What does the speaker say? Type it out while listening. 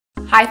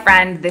Hi,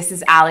 friend. This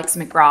is Alex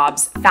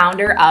McRobbs,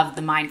 founder of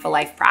the Mindful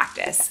Life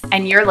Practice,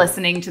 and you're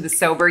listening to the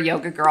Sober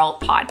Yoga Girl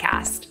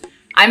podcast.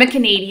 I'm a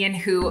Canadian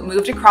who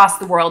moved across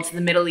the world to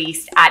the Middle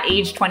East at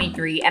age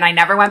 23, and I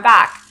never went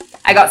back.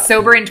 I got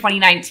sober in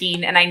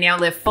 2019, and I now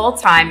live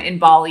full-time in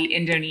Bali,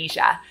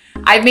 Indonesia.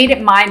 I've made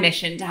it my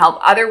mission to help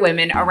other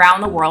women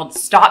around the world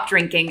stop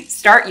drinking,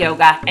 start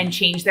yoga, and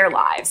change their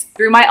lives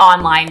through my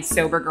online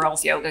Sober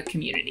Girls Yoga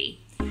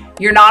community.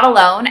 You're not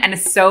alone, and a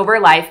sober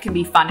life can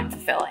be fun and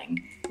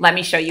fulfilling. Let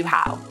me show you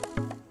how.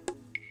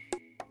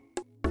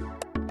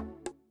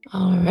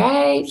 All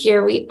right,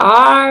 here we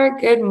are.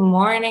 Good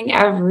morning,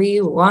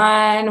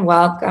 everyone.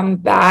 Welcome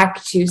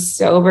back to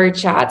Sober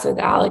Chats with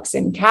Alex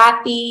and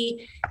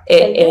Cathy.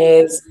 It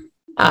is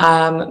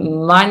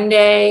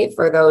Monday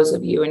for those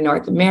of you in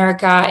North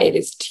America. It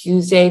is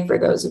Tuesday for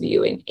those of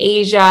you in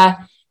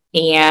Asia.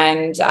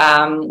 And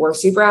we're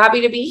super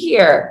happy to be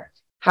here.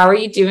 How are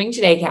you doing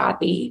today,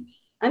 Cathy?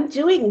 I'm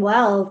doing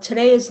well.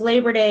 Today is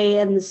Labor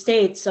Day in the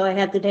States, so I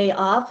had the day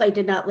off. I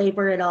did not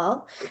labor at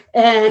all.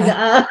 And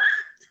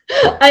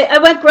I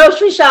went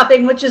grocery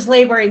shopping, which is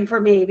laboring for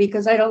me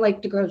because I don't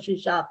like to grocery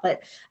shop,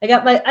 but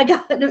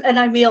and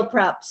I meal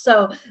prep.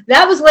 So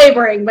that was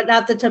laboring, but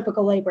not the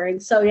typical laboring.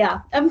 So yeah,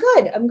 I'm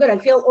good. I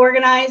feel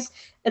organized,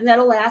 and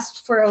that'll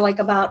last for like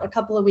about a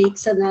couple of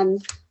weeks. And then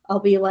I'll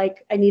be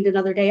like, I need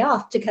another day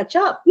off to catch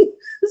up.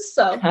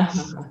 So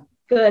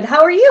good.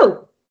 How are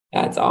you?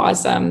 That's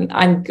awesome.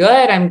 I'm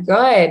good. I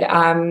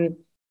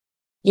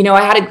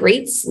had a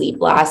great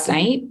sleep last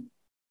night.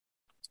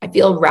 I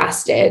feel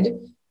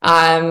rested.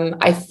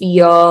 I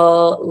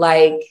feel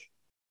like,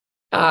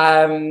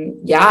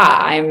 I'm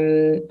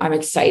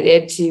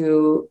excited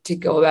to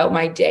go about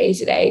my day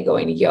today,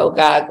 going to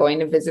yoga, going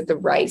to visit the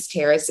rice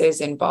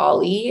terraces in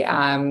Bali,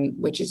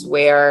 which is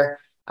where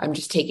I'm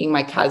just taking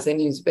my cousin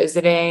who's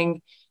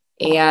visiting.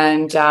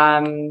 And,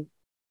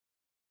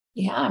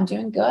 I'm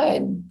doing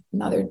good.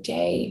 Another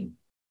day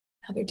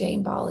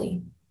in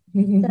Bali.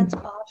 That's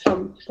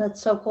awesome. That's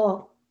so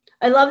cool.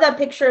 I love that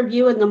picture of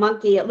you and the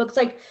monkey. It looks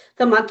like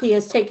the monkey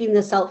is taking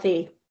the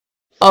selfie.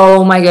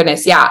 Oh my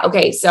goodness. Yeah.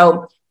 Okay.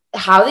 So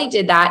how they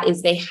did that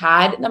is they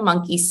had the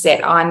monkey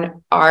sit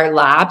on our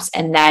laps,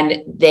 and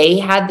then they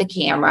had the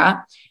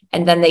camera,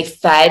 and then they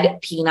fed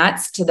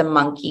peanuts to the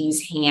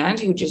monkey's hand,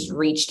 who just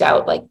reached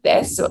out like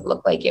this. So it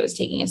looked like it was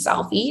taking a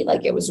selfie.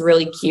 Like, it was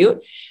really cute.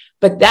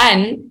 But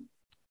then,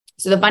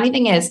 so the funny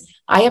thing is,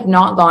 I have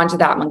not gone to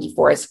that monkey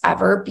forest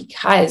ever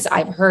because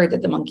I've heard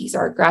that the monkeys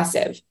are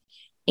aggressive.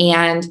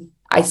 And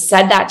I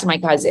said that to my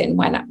cousin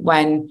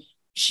when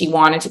she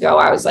wanted to go.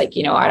 I was like,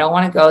 I don't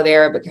want to go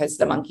there because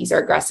the monkeys are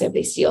aggressive.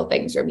 They steal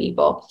things from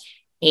people.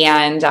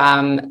 And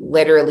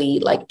literally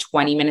like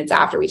 20 minutes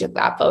after we took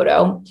that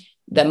photo,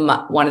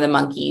 one of the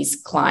monkeys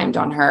climbed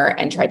on her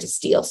and tried to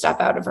steal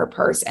stuff out of her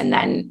purse, and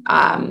then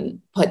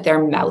put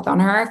their mouth on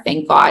her.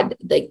 Thank God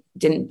they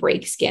didn't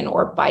break skin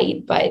or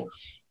bite, but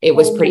it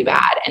was pretty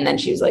bad. And then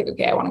she was like,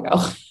 okay, I want to go.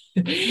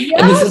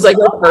 Yes. And this is like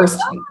her first.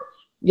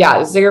 Yeah,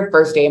 this is like her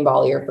first day in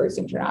Bali, her first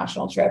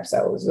international trip.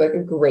 So it was like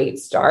a great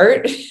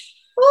start.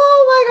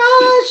 Oh my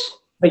gosh.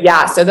 But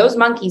yeah, so those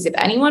monkeys, if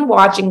anyone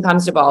watching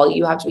comes to Bali,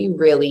 you have to be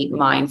really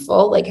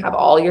mindful, like have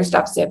all your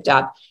stuff zipped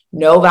up,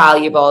 no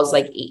valuables,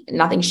 like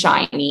nothing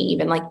shiny,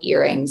 even like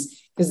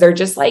earrings, because they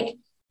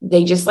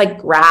just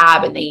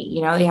grab, and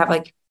they have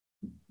like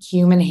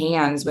human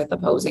hands with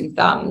opposing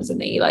thumbs, and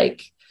they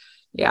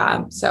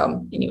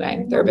so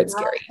anyway, they're a bit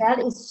scary.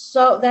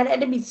 That had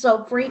to be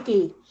so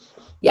freaky.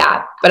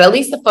 Yeah, but at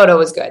least the photo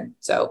was good.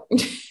 So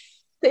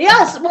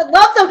yes, love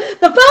the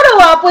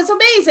photo op was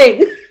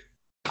amazing.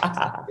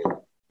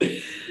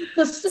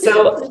 The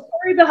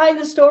story behind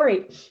the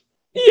story.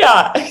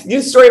 Yeah,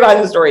 the story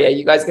behind the story. Yeah,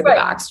 you guys get the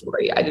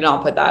backstory. I did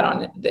not put that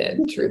on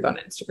the truth on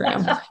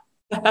Instagram.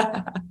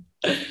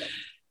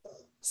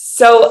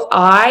 So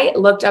I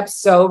looked up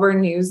sober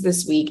news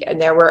this week, and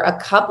there were a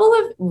couple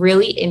of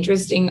really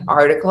interesting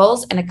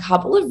articles and a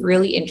couple of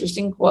really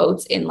interesting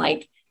quotes in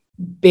like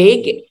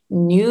big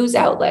news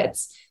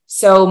outlets.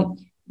 So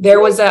there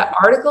was an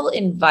article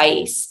in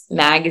Vice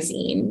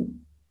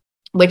magazine,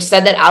 which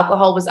said that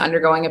alcohol was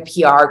undergoing a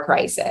PR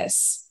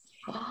crisis.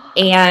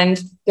 And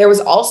there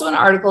was also an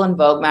article in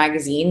Vogue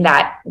magazine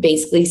that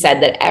basically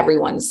said that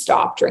everyone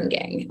stopped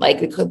drinking. Like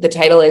the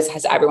title is,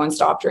 "Has everyone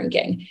stopped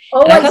drinking?"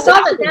 Oh, I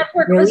saw that. That's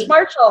where Chris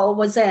Marshall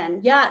was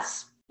in.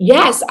 Yes.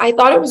 Yes. I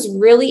thought it was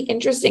really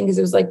interesting because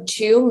it was like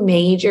two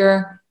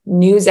major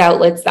news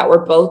outlets that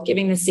were both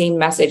giving the same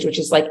message, which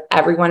is like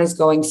everyone is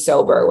going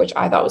sober, which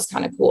I thought was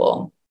kind of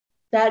cool.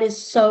 That is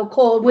so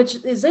cool,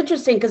 which is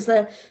interesting because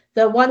the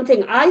one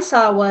thing I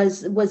saw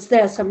was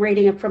this. I'm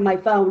reading it from my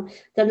phone.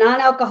 The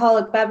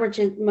non-alcoholic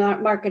beverages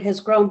market has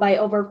grown by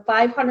over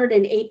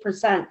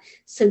 508%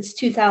 since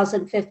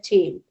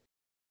 2015.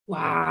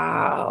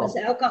 Wow. Because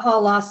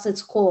alcohol lost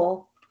its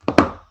cool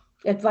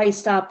at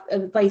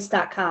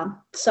vice.com.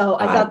 So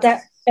I thought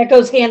that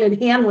goes hand in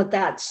hand with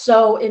that.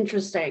 So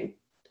interesting.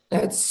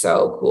 That's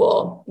so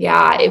cool.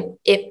 Yeah,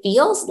 it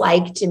feels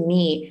like to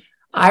me,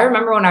 I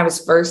remember when I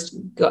was first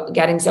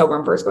getting sober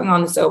and first going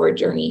on the sober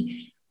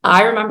journey,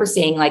 I remember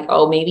saying like,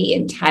 oh, maybe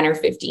in 10 or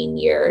 15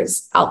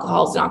 years,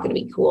 alcohol is not going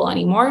to be cool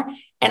anymore.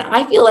 And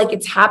I feel like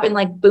it's happened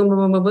like boom,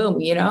 boom, boom, boom,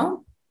 you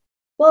know?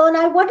 Well, and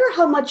I wonder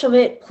how much of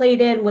it played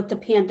in with the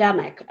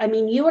pandemic. I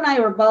mean, you and I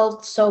were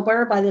both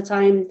sober by the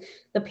time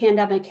the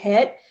pandemic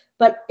hit,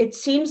 but it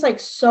seems like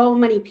so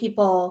many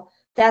people,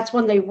 that's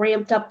when they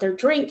ramped up their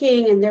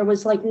drinking and there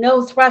was like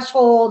no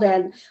threshold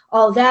and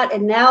all that.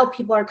 And now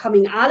people are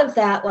coming out of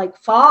that like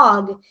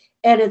fog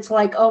and it's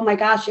like, oh my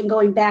gosh, and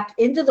going back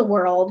into the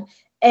world.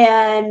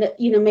 And,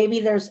 maybe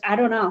there's, I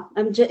don't know,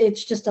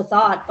 it's just a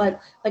thought,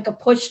 but like a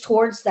push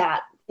towards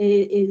that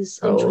is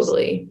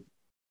interesting.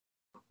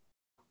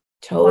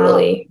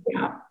 Totally.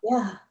 Wow.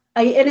 Yeah.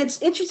 And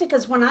it's interesting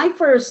because when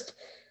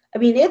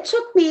it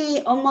took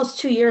me almost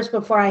 2 years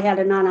before I had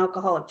a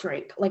non-alcoholic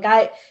drink. Like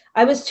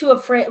I was too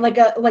afraid, like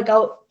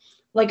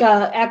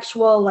a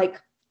actual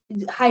like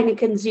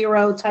Heineken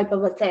Zero type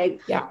of a thing.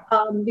 Yeah.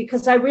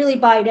 Because I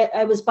really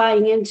I was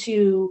buying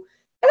into,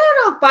 and I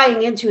don't know if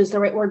buying into is the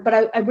right word,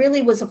 but I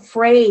really was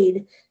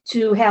afraid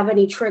to have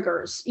any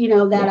triggers,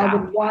 that I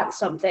would want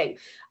something.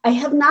 I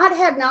have not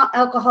had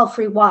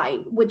alcohol-free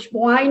wine, which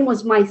wine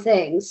was my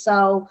thing.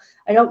 So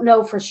I don't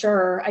know for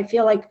sure. I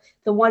feel like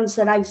the ones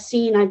that I've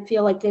seen, I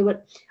feel like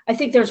I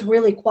think there's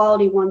really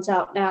quality ones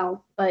out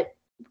now, but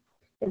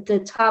at the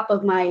top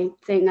of my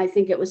thing, I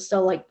think it was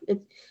still like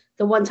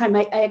the one time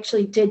I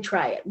actually did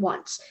try it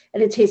once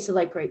and it tasted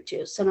like grape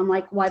juice. And I'm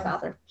like, why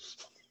bother?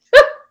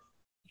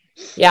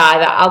 Yeah,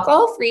 the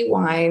alcohol-free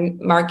wine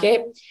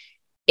market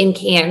in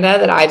Canada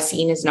that I've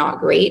seen is not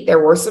great.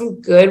 There were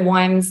some good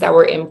ones that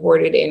were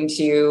imported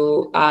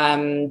into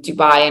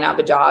Dubai and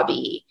Abu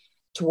Dhabi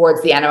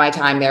towards the end of my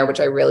time there, which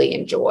I really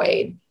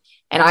enjoyed.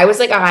 And I was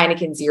like a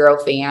Heineken Zero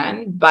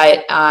fan,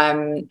 but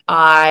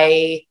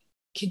I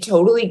could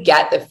totally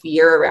get the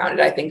fear around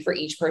it. I think for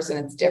each person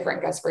it's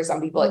different because for some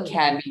people it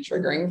can be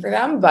triggering for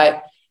them,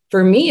 but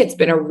for me, it's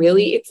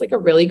like a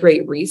really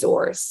great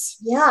resource.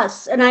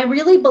 Yes. And I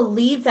really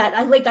believe that.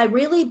 I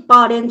really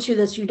bought into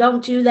this. You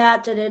don't do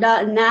that,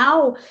 And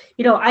now,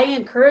 I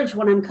encourage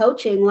when I'm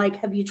coaching, like,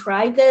 have you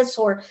tried this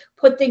or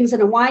put things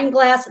in a wine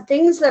glass,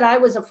 things that I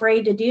was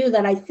afraid to do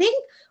that I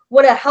think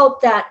would have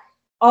helped that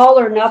all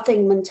or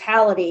nothing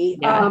mentality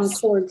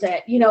towards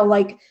it,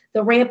 like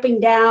the ramping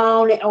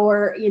down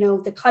or,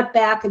 the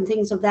cutback and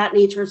things of that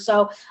nature.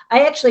 So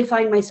I actually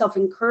find myself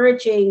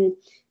encouraging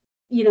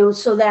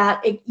so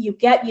that you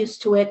get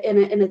used to it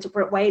in a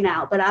different way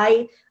now. But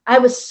I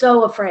was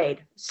so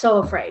afraid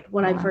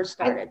when I first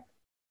started.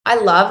 I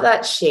love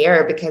that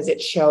share because it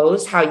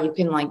shows how you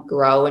can like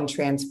grow and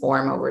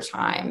transform over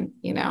time,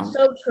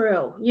 So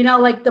true.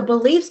 Like the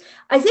beliefs,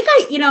 I think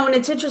and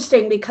it's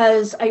interesting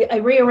because I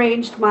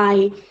rearranged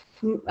my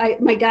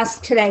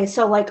desk today.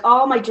 So like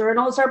all my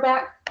journals are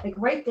back, like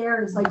right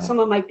there is like some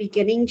of my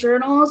beginning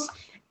journals.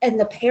 And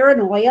the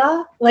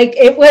paranoia, like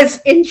it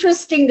was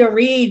interesting to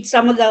read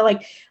some of the,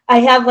 like, I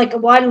have like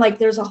one, like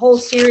there's a whole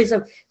series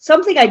of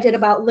something I did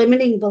about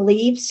limiting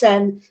beliefs.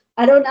 And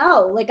I don't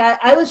know, like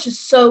I was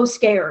just so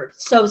scared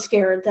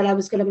that I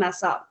was going to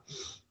mess up.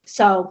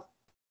 So,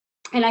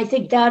 and I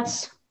think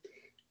that's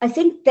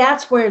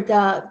where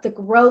the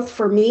growth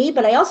for me,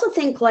 but I also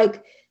think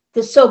like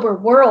the sober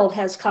world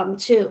has come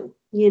too,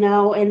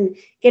 and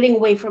getting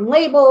away from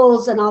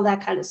labels and all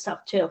that kind of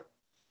stuff too.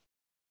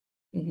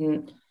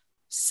 Mm-hmm.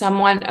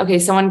 Someone,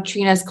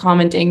 Trina's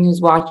commenting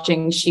who's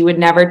watching, she would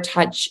never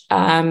touch,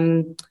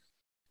 I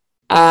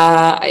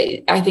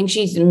think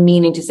she's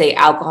meaning to say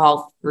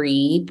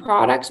alcohol-free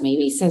products,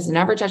 maybe says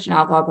never touch an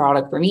alcohol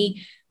product for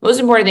me. Most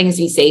important thing is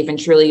be safe and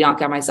truly not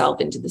get myself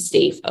into the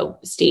state of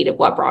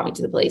what brought me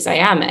to the place I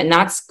am. And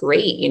that's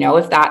great.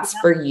 If that's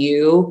for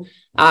you,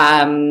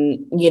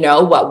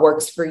 what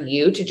works for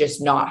you to just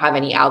not have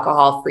any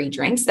alcohol-free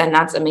drinks, then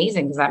that's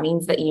amazing. Because that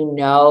means that,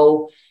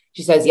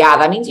 she says,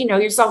 that means you know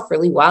yourself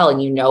really well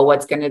and you know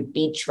what's going to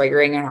be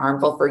triggering and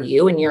harmful for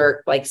you. And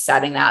you're like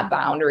setting that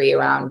boundary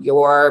around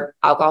your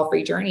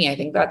alcohol-free journey. I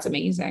think that's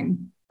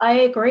amazing. I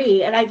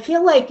agree. And I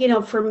feel like,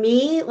 for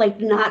me, like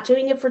not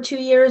doing it for 2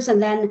 years.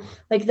 And then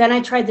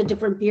I tried the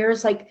different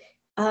beers, like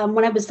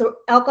when I was the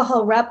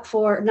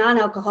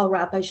non-alcohol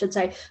rep, I should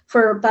say,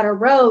 for Better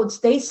Roads,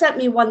 they sent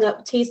me one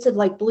that tasted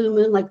like Blue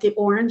Moon, like the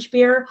orange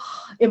beer.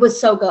 It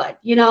was so good.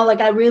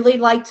 I really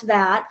liked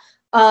that.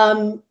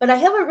 But I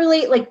haven't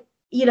really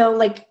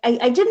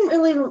I didn't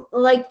really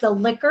like the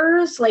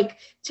liquors, like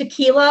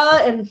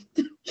tequila and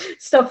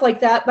stuff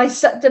like that. My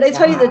son, did I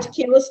tell you the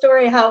tequila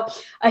story? How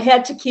I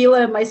had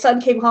tequila and my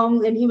son came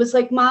home and he was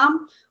like,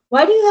 "Mom,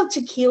 why do you have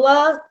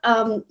tequila,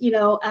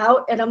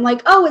 out?" And I'm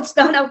like, "Oh, it's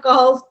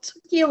non-alcohol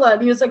tequila."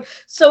 And he was like,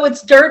 "So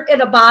it's dirt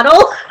in a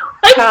bottle?"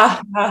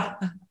 I'm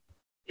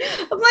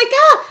like,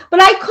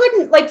 but I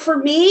couldn't, like, for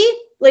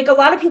me, like a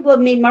lot of people have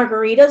made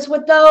margaritas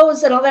with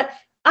those and all that.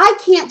 I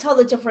can't tell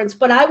the difference,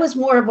 but I was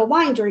more of a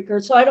wine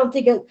drinker. So I don't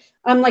think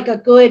I'm like a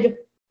good,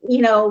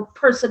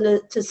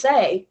 person to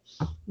say,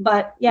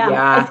 but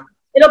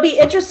it'll be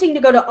interesting to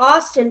go to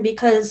Austin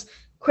because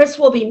Chris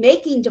will be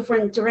making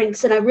different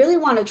drinks, and I really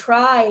want to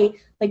try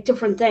like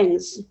different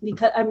things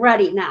because I'm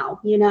ready now,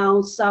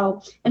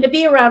 so, and to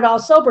be around all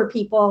sober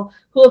people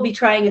who will be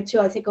trying it too,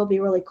 I think will be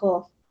really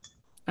cool.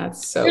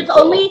 That's so There's cool.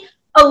 only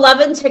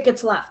 11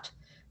 tickets left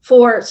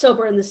for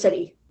Sober in the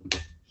City.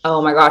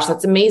 Oh my gosh,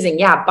 that's amazing.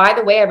 Yeah. By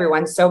the way,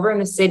 everyone, Sober in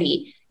the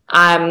City.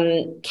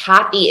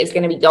 Cathy is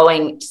going to be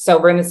going to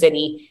Sober in the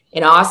City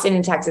in Austin,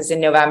 in Texas in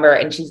November,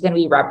 and she's going to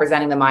be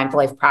representing the Mindful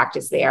Life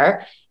practice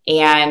there.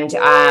 And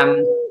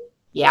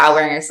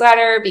wearing her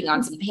sweater, being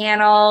on some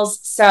panels.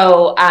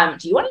 So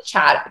do you want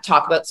to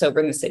talk about Sober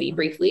in the City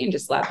briefly and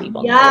just let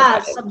people know?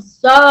 Yes, I'm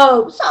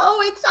so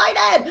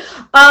excited.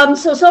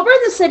 So Sober in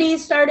the City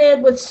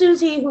started with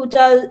Susie, who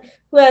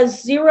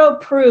has zero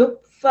proof.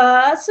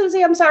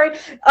 Susie, I'm sorry,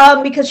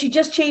 because she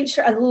just changed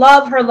I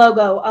love her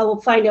logo. I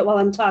will find it while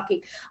I'm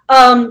talking.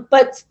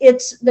 But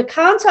the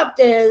concept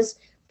is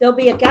there'll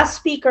be a guest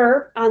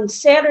speaker on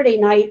Saturday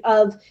night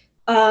of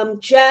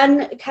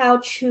Jen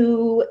Couch,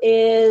 who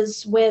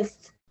is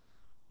with,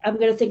 I'm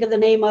going to think of the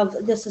name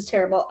of, this is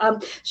terrible.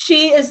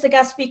 She is the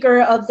guest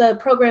speaker of the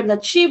program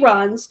that she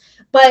runs,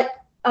 but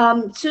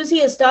Susie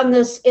has done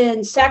this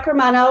in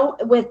Sacramento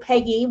with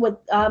Peggy with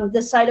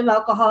This Side of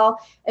Alcohol,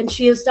 and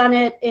she has done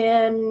it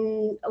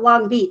in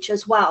Long Beach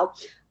as well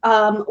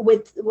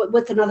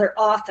with another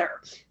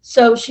author.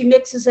 So she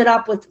mixes it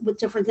up with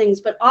different things.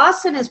 But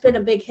Austin has been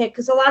a big hit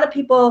because a lot of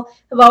people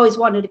have always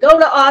wanted to go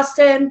to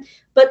Austin,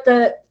 but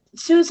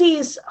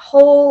Susie's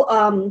whole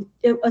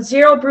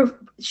zero proof,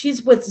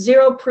 she's with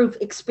zero proof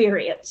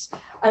experience,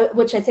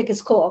 which I think is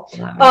cool.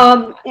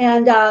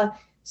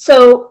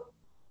 So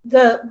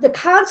the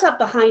concept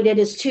behind it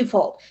is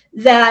twofold,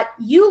 that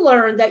you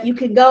learn that you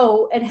can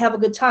go and have a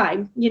good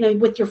time,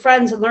 with your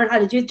friends and learn how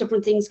to do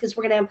different things, because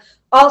we're going to have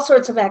all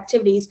sorts of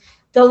activities.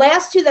 The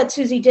last two that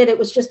Susie did, it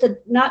was just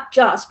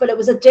but it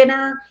was a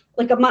dinner,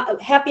 like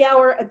a happy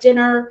hour, a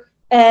dinner,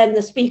 and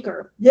the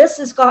speaker. This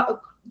has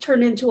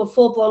turned into a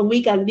full-blown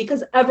weekend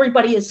because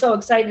everybody is so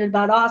excited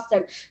about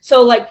Austin.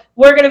 So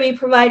we're going to be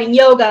providing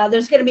yoga.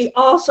 There's going to be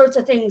all sorts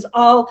of things,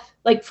 all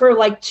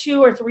for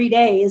 2 or 3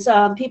 days,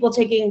 people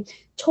taking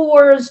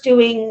tours,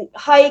 doing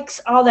hikes,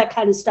 all that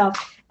kind of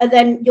stuff. And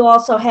then you'll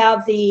also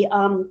have the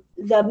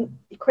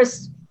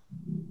Chris,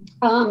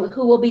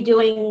 who will be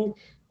doing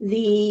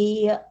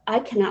I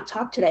cannot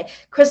talk today.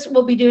 Chris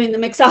will be doing the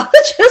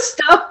mixologist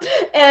stuff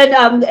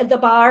and at the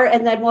bar,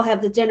 and then we'll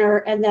have the dinner,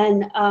 and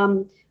then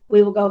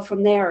we will go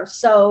from there.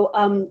 So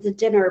the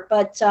dinner,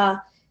 but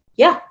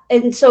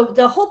and so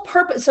the whole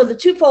purpose, so the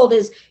twofold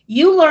is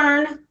you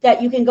learn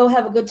that you can go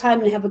have a good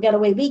time and have a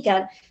getaway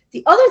weekend.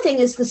 The other thing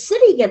is the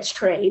city gets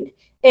trained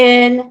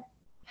in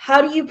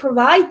how do you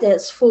provide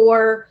this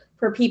for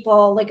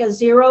people, like a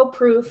zero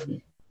proof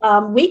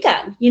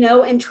weekend,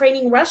 and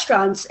training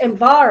restaurants and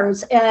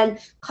bars and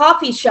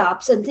coffee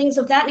shops and things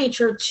of that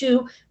nature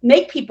to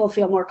make people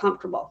feel more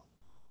comfortable.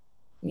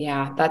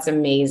 Yeah, that's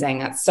amazing.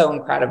 That's so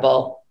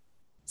incredible.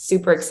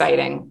 Super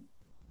exciting.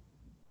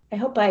 I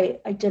hope I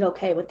did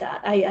okay with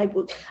that. I'm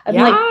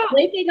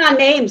blanking on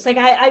names.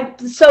 I'm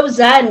so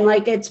zen.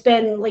 It's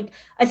been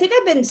I think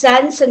I've been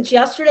zen since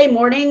yesterday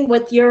morning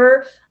with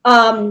your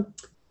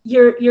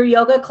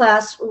yoga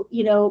class,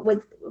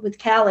 with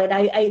Khaled.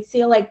 I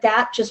feel like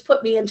that just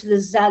put me into the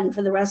zen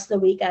for the rest of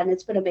the weekend.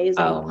 It's been amazing.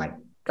 Oh my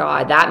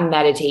God, that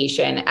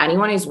meditation,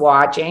 anyone who's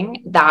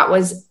watching, that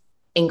was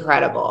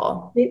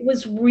incredible. It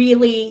was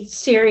really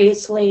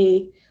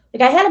seriously,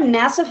 I had a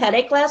massive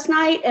headache last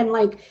night and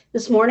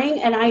this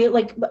morning, and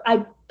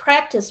I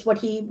practiced what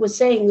he was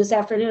saying this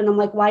afternoon. I'm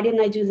like, why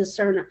didn't I do this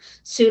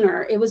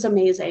sooner? It was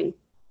amazing.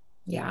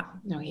 Yeah,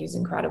 no, he was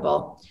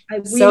incredible. I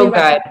really so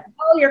good.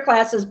 All your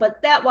classes,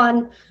 but that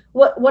one,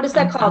 what is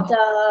that called?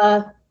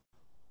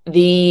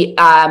 The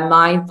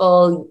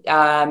mindful,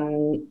 I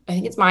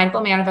think it's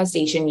mindful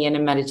manifestation, yin,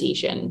 and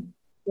meditation.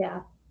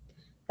 Yeah,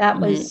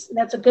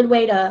 that's a good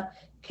way to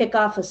kick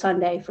off a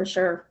Sunday for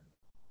sure.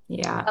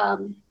 Yeah.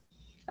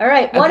 All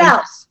right. What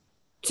else?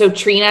 So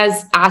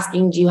Trina's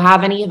asking, do you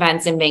have any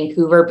events in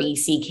Vancouver,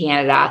 BC,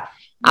 Canada?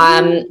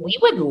 We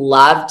would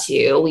love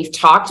to. We've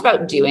talked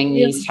about doing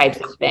these types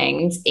of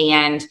things,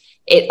 and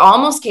it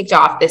almost kicked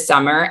off this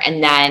summer,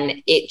 and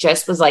then it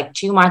just was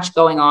too much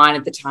going on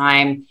at the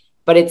time.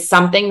 But it's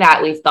something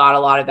that we've thought a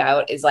lot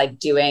about, is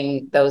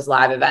doing those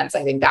live events.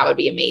 I think that would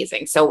be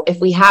amazing. So if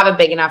we have a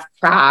big enough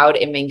crowd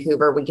in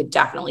Vancouver, we could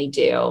definitely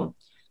do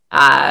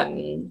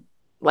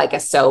a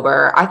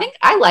sober. I think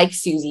I like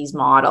Susie's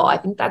model. I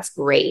think that's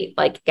great.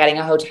 Getting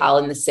a hotel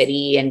in the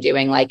city and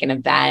doing an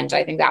event.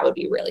 I think that would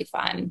be really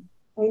fun.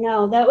 I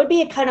know that would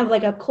be a kind of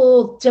a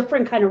cool,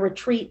 different kind of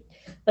retreat,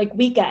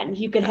 weekend.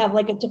 You could have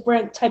a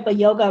different type of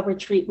yoga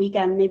retreat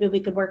weekend. Maybe we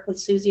could work with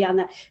Susie on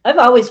that. I've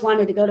always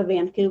wanted to go to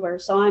Vancouver,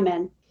 so I'm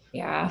in.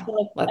 Yeah,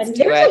 let's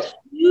do it. There's a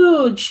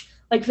huge,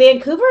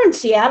 Vancouver and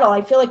Seattle.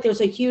 I feel like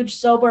there's a huge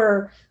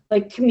sober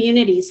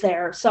communities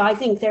there. So I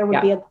think there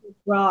would be a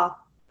draw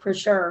for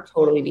sure.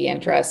 Totally be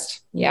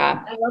interest.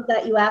 Yeah. I love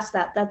that you asked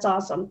that. That's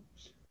awesome.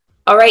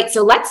 All right,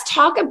 so let's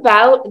talk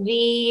about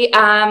the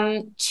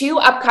 2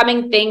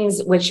 upcoming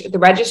things, which the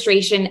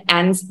registration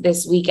ends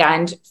this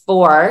weekend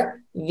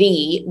for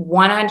the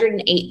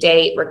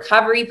 108-day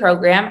recovery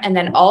program, and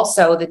then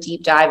also the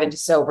deep dive into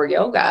sober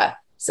yoga.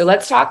 So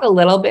let's talk a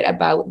little bit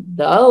about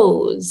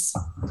those.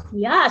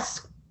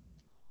 Yes.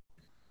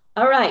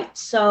 All right.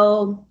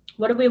 So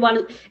what do we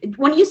want to,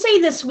 when you say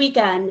this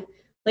weekend,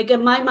 like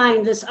in my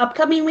mind, this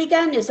upcoming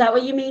weekend, is that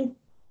what you mean?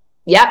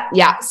 Yep.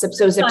 Yeah.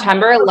 So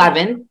September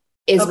 11th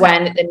is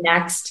when the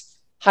next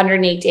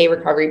 108-day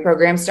recovery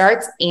program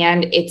starts,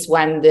 and it's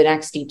when the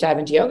next deep dive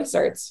into yoga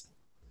starts.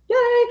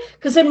 Yay.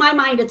 Because in my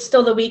mind, it's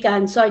still the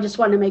weekend. So I just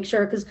want to make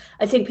sure, because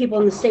I think people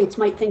in the States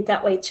might think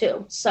that way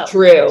too. So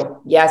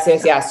true. Yes.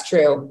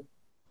 True.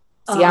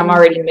 See, I'm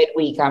already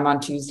midweek. I'm on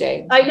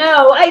Tuesday. I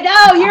know.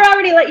 You're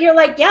already you're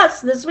like,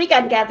 yes, this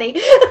weekend, Cathy.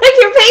 Like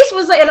your face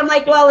was, and I'm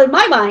like, well, in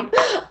my mind.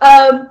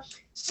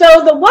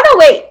 So the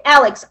 108,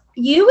 Alex,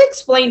 you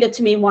explained it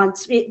to me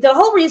once. The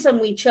whole reason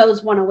we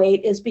chose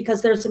 108 is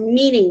because there's a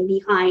meaning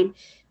behind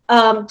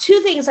 2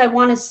 things I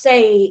want to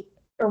say,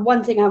 or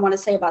one thing I want to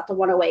say about the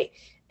 108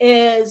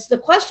 is the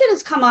question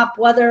has come up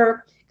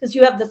whether, because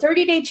you have the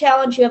 30-day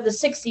challenge, you have the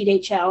 60-day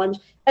challenge,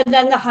 and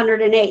then the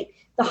 108.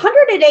 The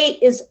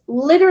 108 is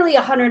literally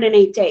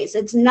 108 days.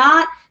 It's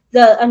not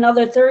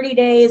another 30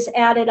 days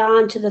added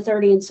on to the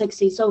 30 and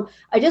 60. So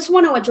I just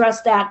want to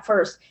address that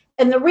first.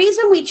 And the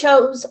reason we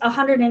chose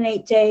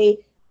 108-day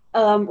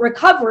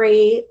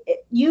recovery,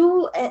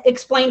 you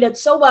explained it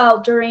so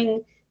well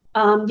during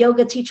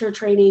yoga teacher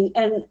training.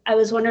 And I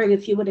was wondering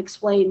if you would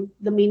explain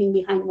the meaning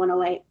behind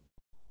 108.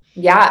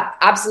 Yeah,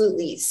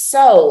 absolutely.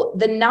 So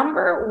the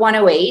number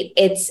 108,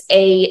 it's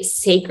a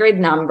sacred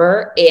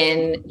number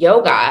in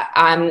yoga.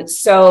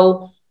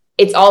 So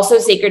it's also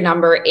a sacred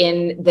number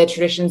in the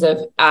traditions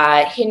of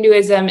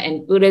Hinduism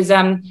and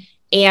Buddhism.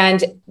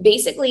 And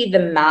basically the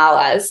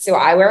malas. So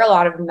I wear a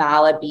lot of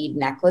mala bead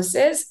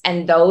necklaces,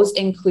 and those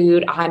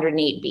include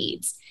 108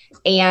 beads.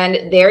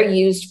 And they're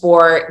used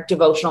for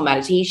devotional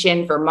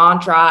meditation, for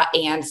mantra.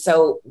 And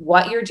so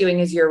what you're doing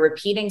is you're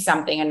repeating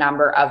something a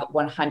number of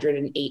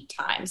 108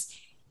 times.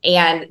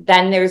 And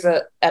then there's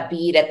a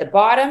bead at the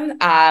bottom,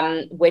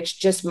 which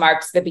just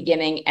marks the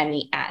beginning and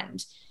the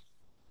end.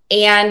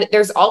 And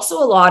there's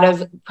also a lot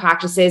of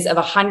practices of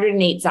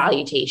 108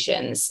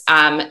 salutations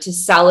to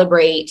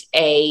celebrate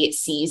a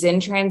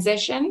season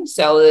transition.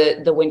 So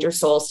the winter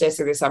solstice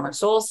or the summer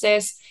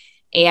solstice.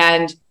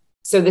 And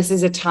so this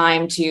is a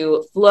time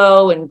to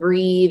flow and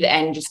breathe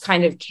and just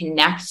kind of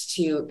connect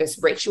to this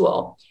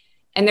ritual.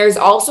 And there's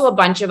also a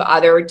bunch of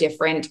other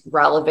different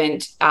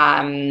relevant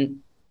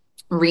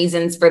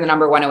reasons for the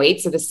number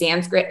 108. So the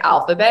Sanskrit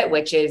alphabet,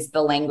 which is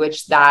the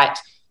language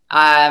that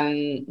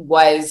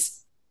was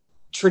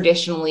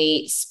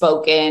traditionally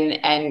spoken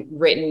and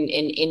written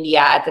in India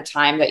at the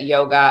time that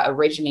yoga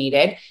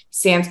originated.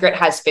 Sanskrit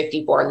has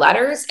 54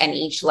 letters, and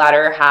each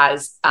letter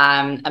has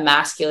a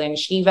masculine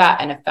Shiva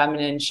and a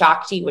feminine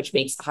Shakti, which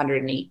makes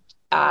 108,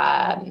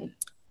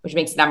 which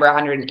makes the number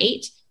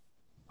 108.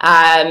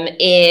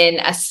 In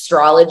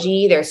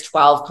astrology, there's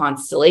 12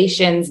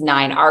 constellations,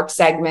 9 arc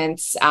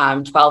segments,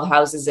 12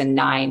 houses, and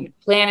 9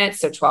 planets.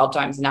 So 12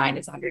 times 9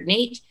 is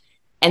 108.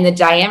 And the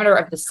diameter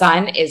of the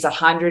sun is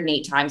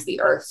 108 times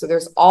the earth. So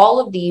there's all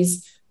of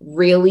these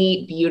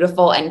really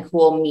beautiful and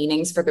cool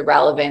meanings for the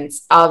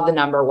relevance of the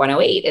number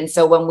 108. And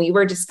so when we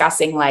were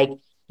discussing, like,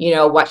 you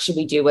know, what should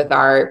we do with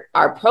our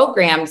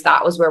programs,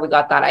 that was where we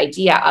got that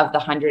idea of the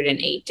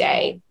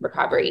 108-day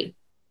recovery.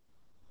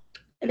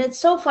 And it's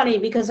so funny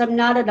because I'm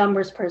not a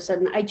numbers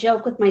person. I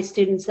joke with my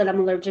students that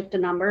I'm allergic to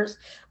numbers.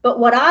 But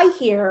what I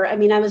hear, I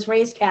mean, I was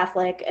raised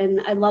Catholic,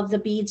 and I love the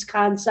beads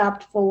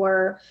concept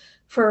for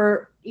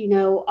you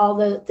know, all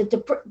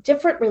the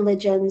different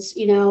religions,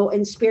 you know,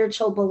 and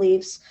spiritual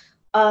beliefs.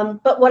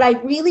 But what I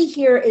really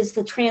hear is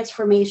the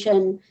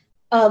transformation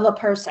of a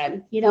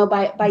person, you know,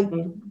 by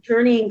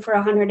journeying for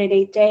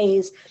 108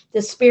 days,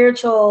 the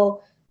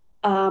spiritual,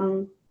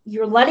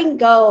 you're letting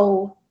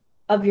go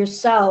of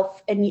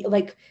yourself and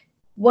like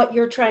what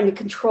you're trying to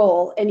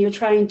control, and you're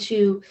trying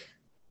to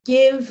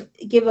give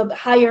a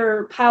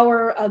higher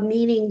power of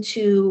meaning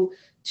to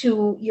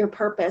your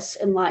purpose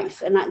in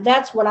life. And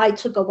that's what I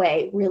took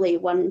away really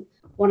when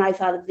I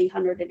thought of the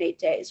 108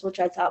 days,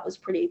 which I thought was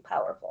pretty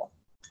powerful.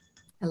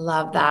 I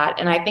love that.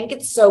 And I think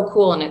it's so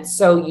cool, and it's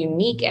so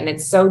unique, and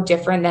it's so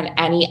different than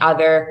any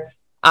other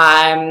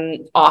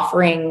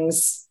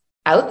offerings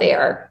out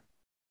there.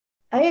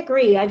 I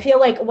agree. I feel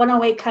like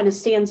 108 kind of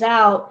stands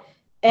out.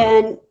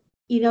 And,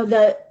 you know,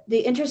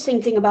 the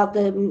interesting thing about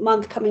the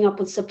month coming up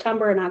with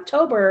September and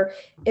October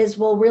is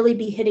we'll really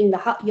be hitting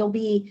you'll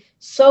be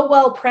so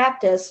well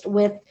practiced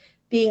with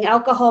being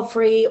alcohol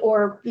free,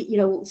 or, you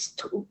know,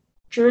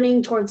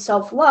 journeying towards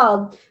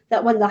self-love,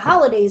 that when the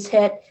holidays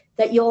hit,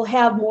 that you'll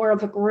have more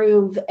of a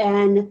groove.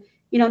 And,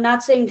 you know,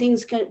 not saying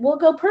things will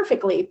go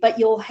perfectly, but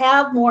you'll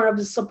have more of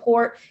a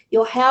support,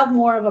 you'll have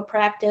more of a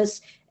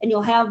practice, and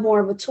you'll have more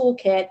of a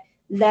toolkit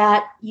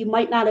that you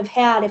might not have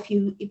had if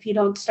you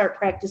don't start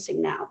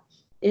practicing now.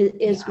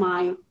 Is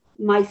my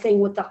thing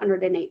with the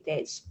 108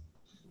 days.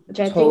 which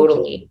I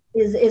Totally.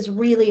 think is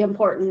really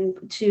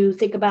important to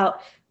think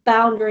about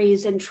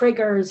boundaries and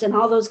triggers and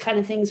all those kind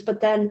of things, but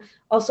then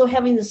also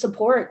having the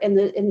support and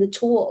the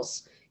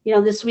tools.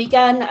 This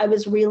weekend I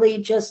was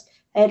really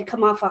I had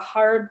come off a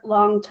hard,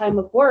 long time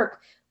of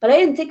work, but I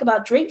didn't think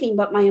about drinking,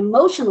 but my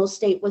emotional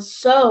state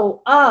was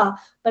but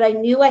I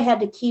knew I had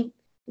to keep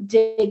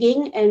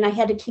digging and I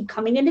had to keep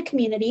coming into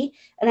community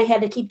and I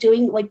had to keep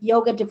doing like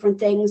yoga, different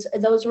things.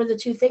 Those were the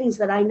two things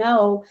that I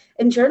know.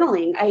 And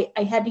journaling,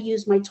 I had to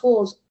use my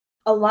tools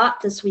a lot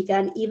this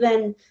weekend,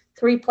 even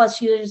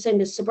 3+ years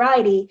into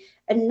sobriety,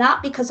 and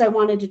not because I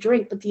wanted to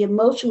drink, but the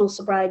emotional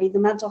sobriety, the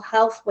mental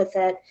health with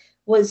it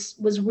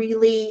was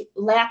really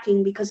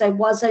lacking because I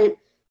wasn't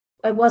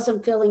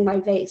filling my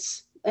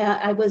vase.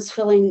 I was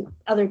filling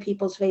other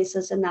people's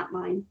vases and not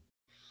mine.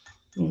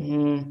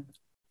 Mm-hmm.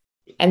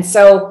 And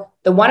so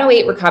the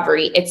 108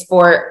 recovery, it's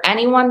for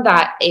anyone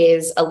that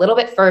is a little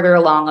bit further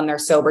along on their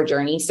sober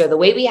journey. So the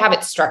way we have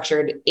it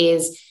structured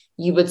is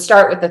you would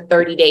start with the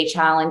 30-day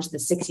challenge, the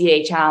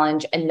 60-day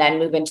challenge, and then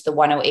move into the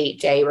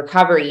 108-day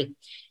recovery.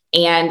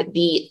 And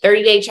the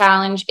 30-day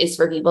challenge is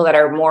for people that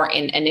are more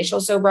in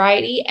initial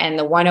sobriety, and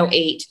the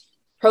 108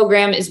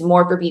 program is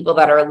more for people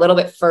that are a little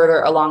bit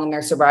further along in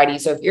their sobriety.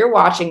 So if you're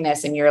watching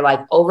this and you're like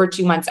over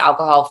 2 months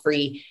alcohol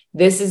free,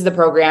 this is the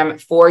program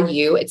for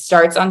you. It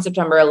starts on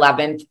September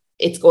 11th.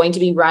 It's going to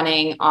be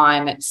running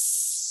on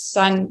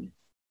Sunday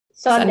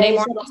Sundays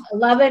morning. at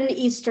 11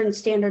 Eastern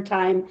Standard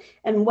Time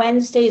and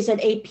Wednesdays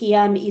at 8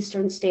 p.m.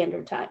 Eastern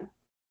Standard Time.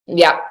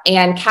 Yeah.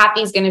 And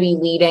Cathy's going to be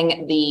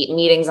leading the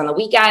meetings on the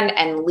weekend,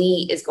 and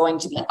Lee is going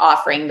to be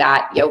offering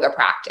that yoga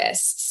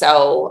practice.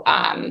 So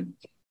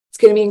it's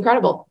going to be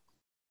incredible.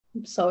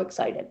 I'm so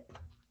excited.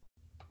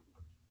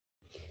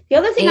 The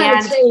other thing I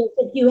would say is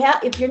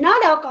if you're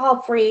not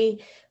alcohol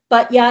free,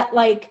 but yet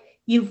like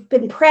you've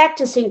been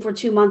practicing for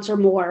 2 months or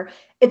more,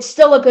 it's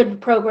still a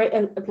good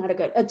program.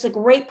 It's a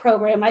great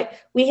program.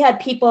 We had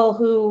people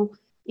who,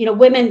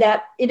 women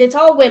that it's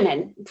all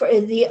women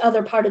for the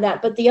other part of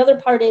that. But the other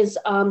part is,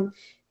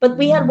 but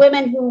we had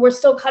women who were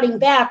still cutting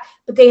back,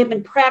 but they had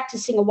been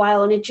practicing a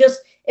while, and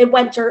it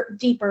went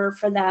deeper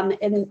for them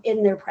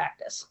in their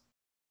practice.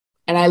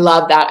 And I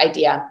love that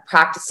idea,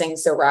 practicing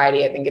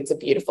sobriety. I think it's a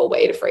beautiful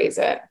way to phrase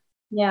it.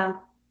 Yeah.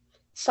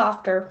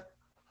 Softer.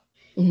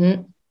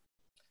 Mm-hmm.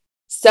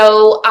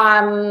 So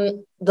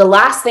the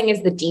last thing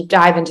is the deep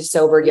dive into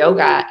sober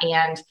yoga.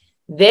 And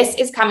this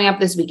is coming up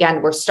this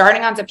weekend. We're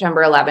starting on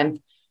September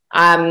 11th.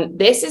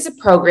 This is a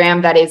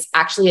program that is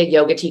actually a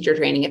yoga teacher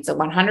training. It's a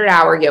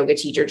 100-hour yoga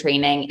teacher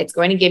training. It's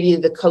going to give you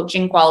the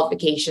coaching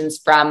qualifications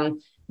from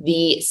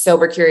the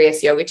Sober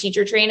Curious yoga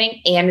teacher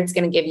training, and it's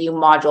going to give you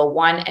module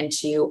 1 and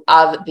 2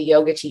 of the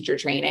yoga teacher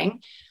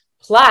training.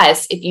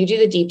 Plus, if you do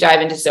the deep dive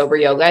into sober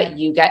yoga,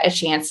 you get a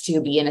chance to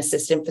be an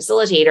assistant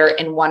facilitator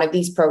in one of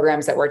these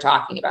programs that we're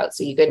talking about.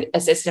 So you could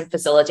assistant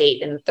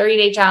facilitate in the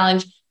 30-day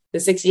challenge, the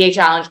 60-day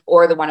challenge,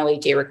 or the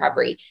 108-day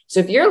recovery. So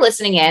if you're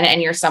listening in and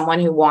you're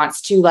someone who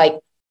wants to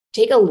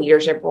take a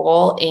leadership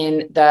role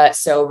in the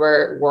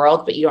sober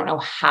world, but you don't know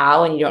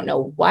how and you don't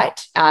know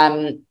what,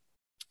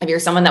 if you're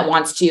someone that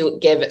wants to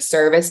give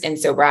service in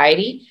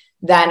sobriety,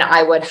 then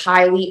I would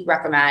highly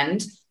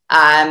recommend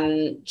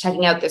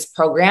checking out this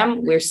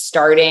program. We're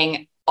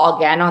starting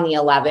again on the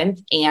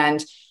 11th.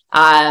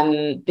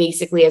 And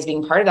basically, as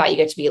being part of that, you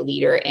get to be a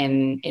leader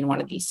in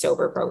one of these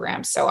sober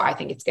programs. So I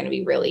think it's going to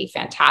be really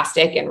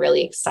fantastic and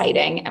really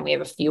exciting. And we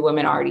have a few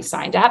women already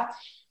signed up.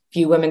 A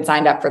few women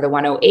signed up for the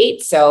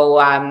 108. So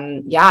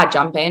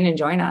jump in and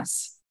join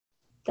us.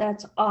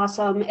 That's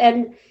awesome.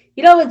 And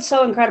it's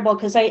so incredible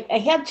because I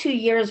had 2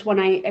 years when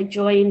I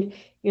joined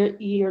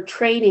your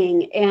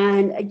training,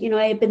 and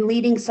I had been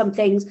leading some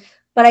things,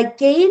 but I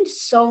gained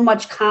so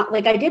much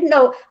I didn't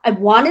know I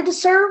wanted to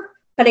serve,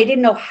 but I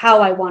didn't know how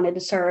I wanted to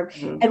serve.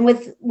 Mm-hmm. And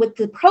with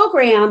the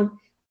program,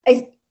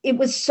 it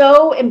was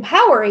so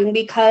empowering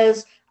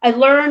because I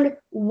learned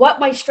what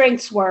my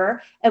strengths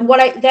were and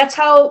that's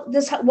how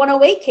this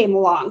 108 came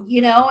along,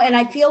 and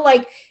I feel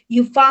like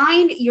you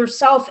find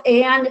yourself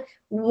and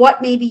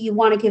what maybe you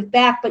want to give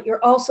back, but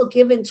you're also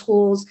given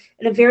tools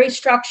in a very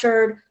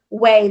structured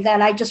way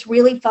that I just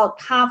really felt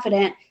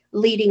confident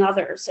leading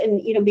others.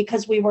 And,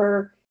 because we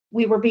were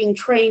being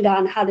trained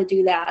on how to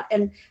do that.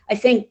 And I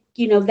think,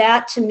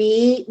 that to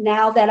me,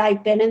 now that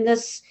I've been in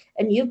this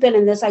and you've been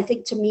in this, I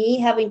think to me,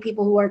 having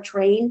people who are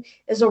trained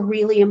is a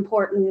really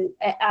important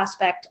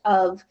aspect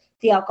of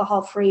the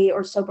alcohol-free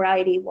or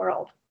sobriety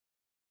world.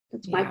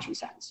 That's my 2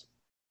 cents.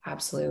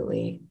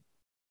 Absolutely.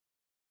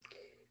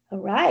 All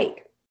right.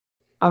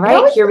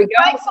 Here we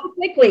go. So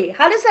quickly.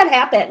 How does that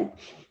happen?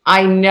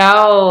 I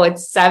know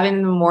it's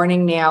 7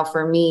 a.m. now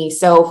for me.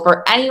 So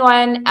for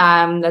anyone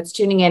that's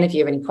tuning in, if you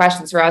have any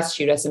questions for us,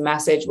 shoot us a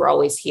message. We're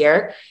always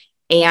here.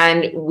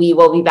 And we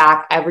will be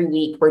back every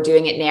week. We're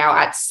doing it now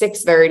at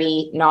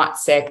 6:30, not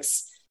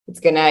 6. It's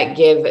going to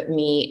give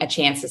me a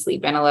chance to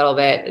sleep in a little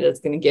bit.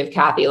 It's going to give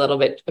Cathy a little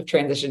bit of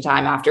transition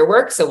time after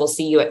work. So we'll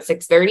see you at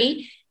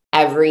 6:30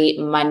 every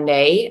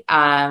Monday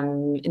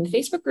in the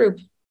Facebook group.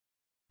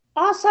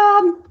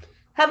 Awesome.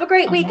 Have a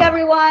great week,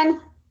 everyone.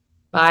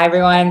 Bye,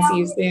 everyone. See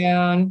you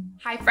soon.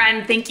 Hi,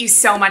 friend. Thank you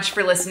so much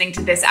for listening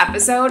to this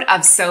episode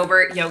of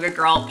Sober Yoga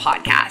Girl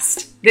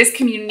podcast. This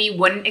community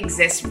wouldn't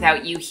exist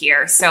without you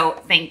here, so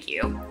thank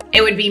you.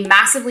 It would be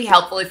massively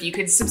helpful if you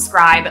could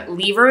subscribe,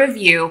 leave a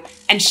review,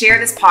 and share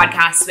this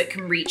podcast so it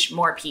can reach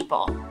more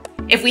people.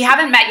 If we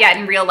haven't met yet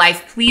in real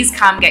life, please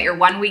come get your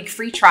 1-week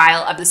free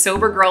trial of the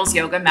Sober Girls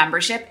Yoga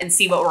membership and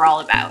see what we're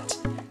all about.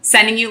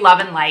 Sending you love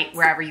and light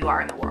wherever you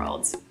are in the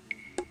world.